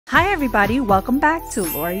Hi everybody, welcome back to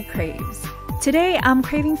Lorry Craves. Today I'm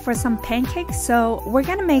craving for some pancakes, so we're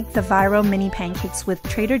gonna make the viral mini pancakes with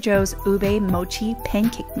Trader Joe's Ube Mochi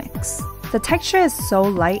Pancake mix. The texture is so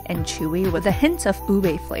light and chewy with a hint of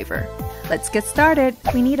ube flavor. Let's get started.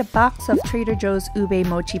 We need a box of Trader Joe's Ube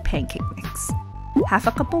Mochi Pancake mix, half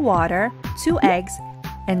a cup of water, 2 eggs,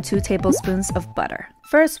 and 2 tablespoons of butter.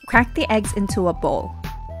 First, crack the eggs into a bowl.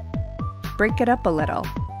 Break it up a little.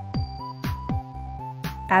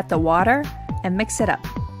 Add the water and mix it up.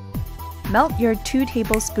 Melt your 2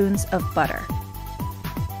 tablespoons of butter.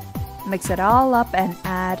 Mix it all up and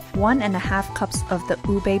add 1.5 cups of the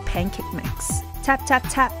ube pancake mix. Tap, tap,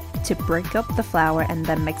 tap to break up the flour and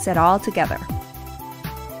then mix it all together.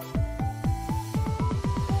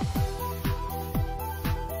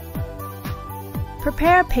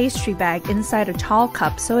 Prepare a pastry bag inside a tall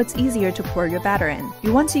cup so it's easier to pour your batter in.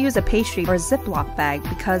 You want to use a pastry or Ziploc bag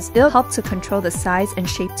because it'll help to control the size and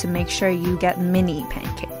shape to make sure you get mini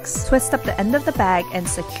pancakes. Twist up the end of the bag and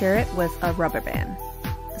secure it with a rubber band.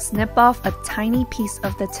 Snip off a tiny piece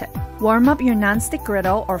of the tip. Warm up your nonstick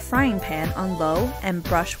griddle or frying pan on low and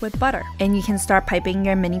brush with butter. And you can start piping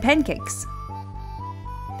your mini pancakes.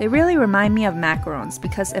 They really remind me of macarons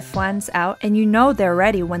because it flans out and you know they're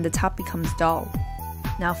ready when the top becomes dull.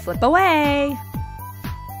 Now flip away!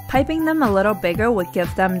 Piping them a little bigger would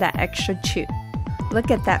give them that extra chew.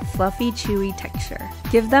 Look at that fluffy, chewy texture.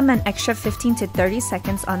 Give them an extra 15 to 30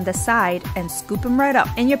 seconds on the side and scoop them right up.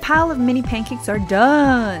 And your pile of mini pancakes are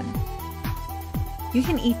done! You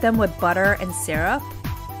can eat them with butter and syrup,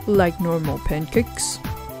 like normal pancakes.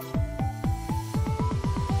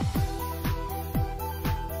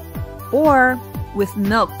 Or with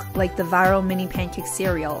milk, like the viral mini pancake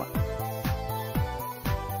cereal.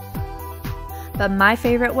 But my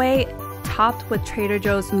favorite way, topped with Trader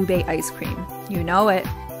Joe's ube ice cream. You know it.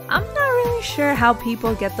 I'm not really sure how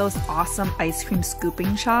people get those awesome ice cream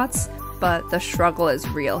scooping shots, but the struggle is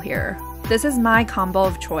real here. This is my combo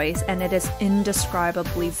of choice and it is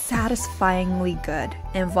indescribably satisfyingly good.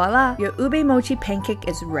 And voila, your ube mochi pancake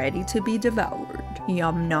is ready to be devoured.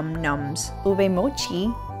 Yum num nums. Ube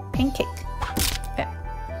mochi pancake. Yeah.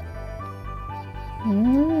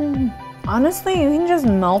 Honestly, you can just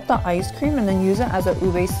melt the ice cream and then use it as a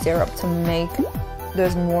ube syrup to make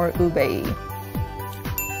this more ube.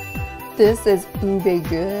 This is ube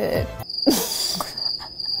good.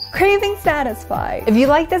 Craving satisfied. If you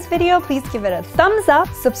like this video, please give it a thumbs up,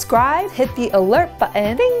 subscribe, hit the alert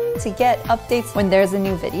button ding, to get updates when there's a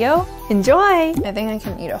new video. Enjoy! I think I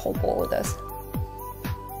can eat a whole bowl of this.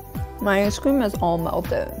 My ice cream is all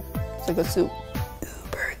melted. It's like a soup.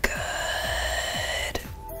 Uber good.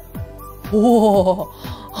 Whoa,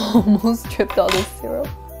 almost tripped all this syrup.